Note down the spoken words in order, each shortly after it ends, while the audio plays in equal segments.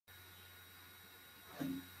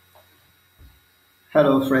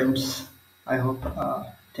Hello, friends. I hope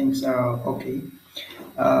things are okay.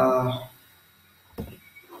 Uh,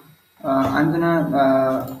 I'm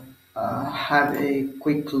gonna have a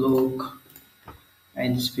quick look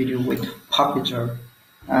in this video with Puppeteer.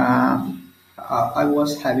 Uh, I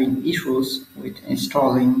was having issues with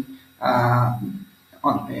installing my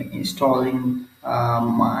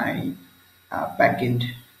backend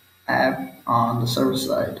app on the server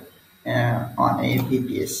side on a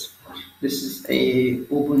VPS. This is a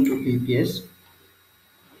Ubuntu VPS.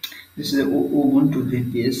 This is a Ubuntu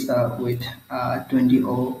VPS with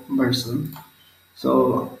 20.0 version.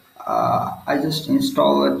 So I just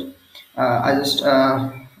installed, I just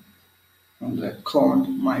cloned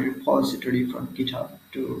my repository from GitHub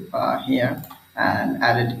to here and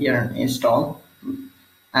added here and install,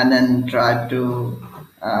 and then try to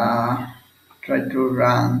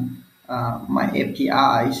run my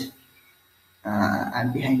APIs,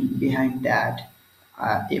 and behind that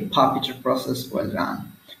a Puppeteer process will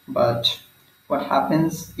run. But what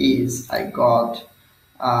happens is I got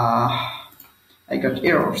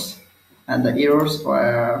errors, and the errors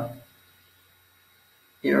were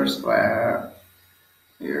errors were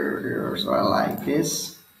like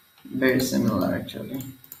this, very similar actually.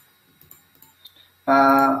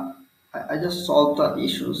 I just solved the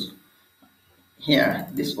issues here.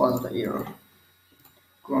 This was the error.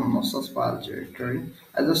 Chrome file directory.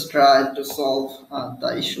 I just tried to solve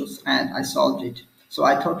the issues and I solved it. So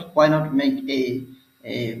I thought, why not make a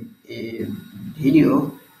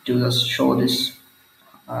video to just show this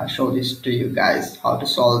to you guys how to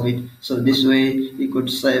solve it. So this way you could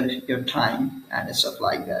save your time and stuff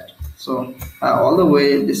like that. So all the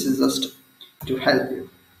way this is just to help you.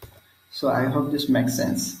 So I hope this makes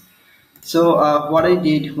sense. So what I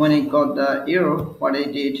did when I got the error, what I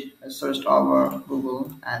did, I searched over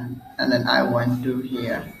Google and then I went to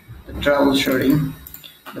here, the troubleshooting,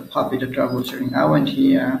 the Puppeteer troubleshooting. I went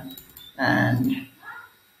here and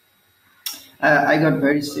I got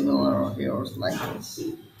very similar errors like this.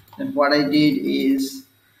 And what I did is,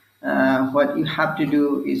 what you have to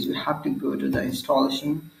do is you have to go to the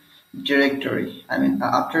installation directory. I mean,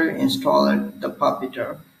 after you install the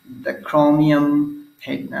Puppeteer, the Chromium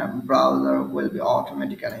browser will be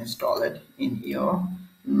automatically installed in your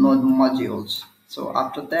node modules. So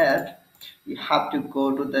after that, you have to go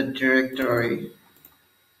to the directory.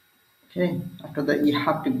 Okay, after that you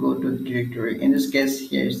have to go to the directory. In this case,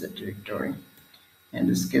 here is the directory. In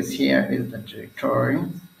this case, here is the directory.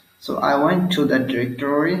 So I went to the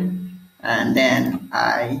directory and then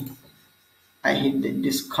I hit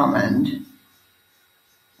this command,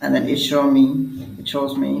 and then it shows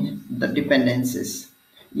me the dependencies.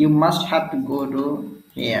 You must have to go to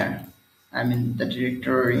here. I mean the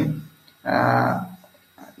uh,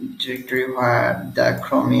 directory where the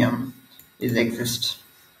Chromium is exists.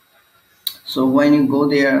 So when you go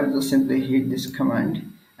there, just simply hit this command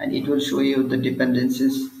and it will show you the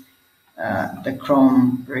dependencies the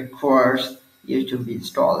Chrome requires you to be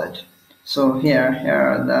installed. So here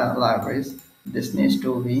are the libraries. This needs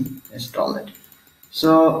to be installed.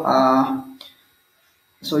 So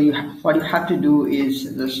what you have to do is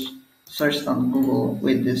just search on Google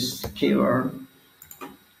with this keyword.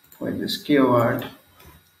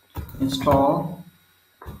 Install.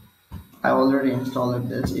 I already installed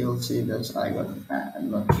this. You will see that I got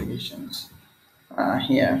notifications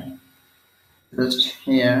here. Just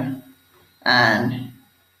here, and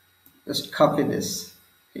just copy this.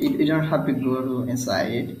 You don't have to go to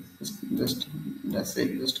inside it. Just that's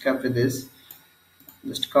it. Just copy this.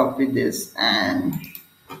 Just copy this and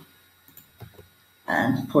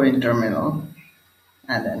put in terminal,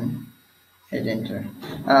 and then hit enter.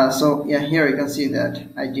 So yeah, here you can see that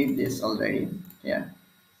I did this already. Yeah,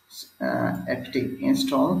 apt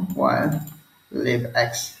install while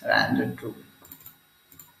libx random true.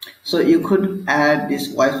 So you could add this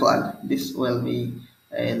Y flag. This will be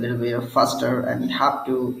a little bit faster, and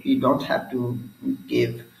you don't have to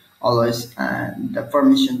give always the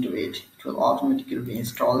permission to it. It will automatically be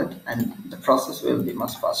installed, and the process will be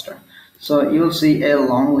much faster. So you'll see a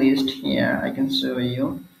long list here. I can show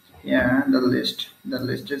you here the list. The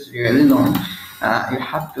list is really long. You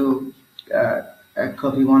have to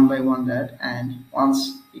copy one by one that, and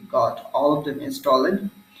once you got all of them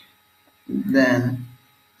installed, then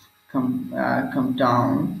come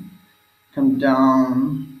down.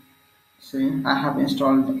 See, I have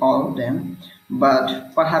installed all of them,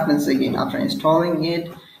 but what happens again after installing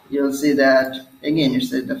it? You'll see that again it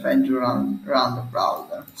says the file to run the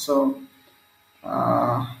browser. So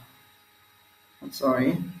I'm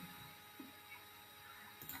sorry.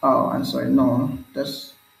 Oh, I'm sorry. No,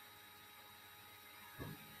 that's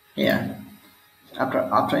yeah.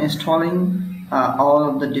 After installing all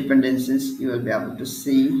of the dependencies, you will be able to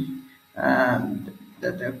see that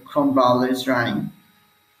the Chrome browser is running.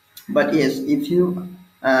 But yes, if you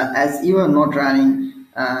as you are not running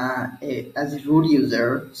as a root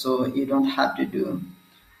user, so you don't have to do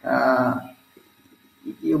uh,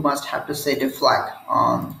 you must have to set a flag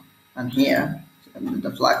on here. And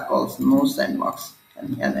the flag calls no sandbox,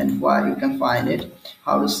 and where you can find it,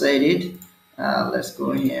 how to set it. Let's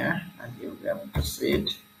go here and you'll be able to see it.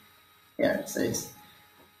 Here it says,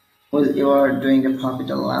 well, you are doing a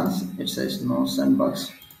Puppeteer lens, it says no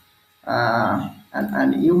sandbox.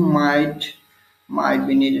 And you might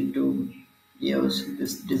be needed to use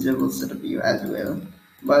this disable setup view as well.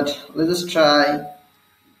 But let's just try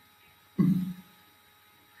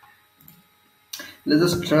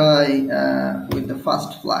with the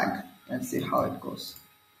first flag and see how it goes.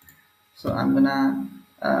 So I'm gonna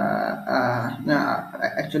no,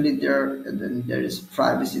 actually there is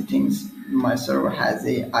privacy things. My server has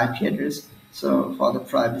a IP address, so for the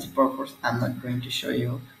privacy purpose I'm not going to show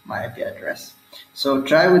you my IP address. So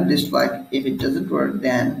try with this flag. If it doesn't work,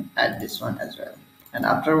 then add this one as well, and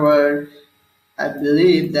afterward I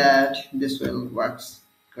believe that this will works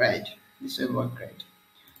great. This will work great.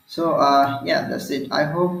 So yeah, that's it. I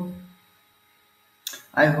hope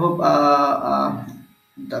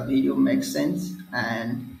the video makes sense,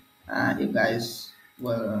 and you guys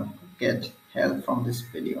will get help from this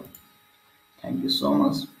video. Thank you so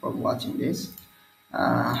much for watching this.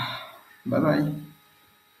 Bye bye.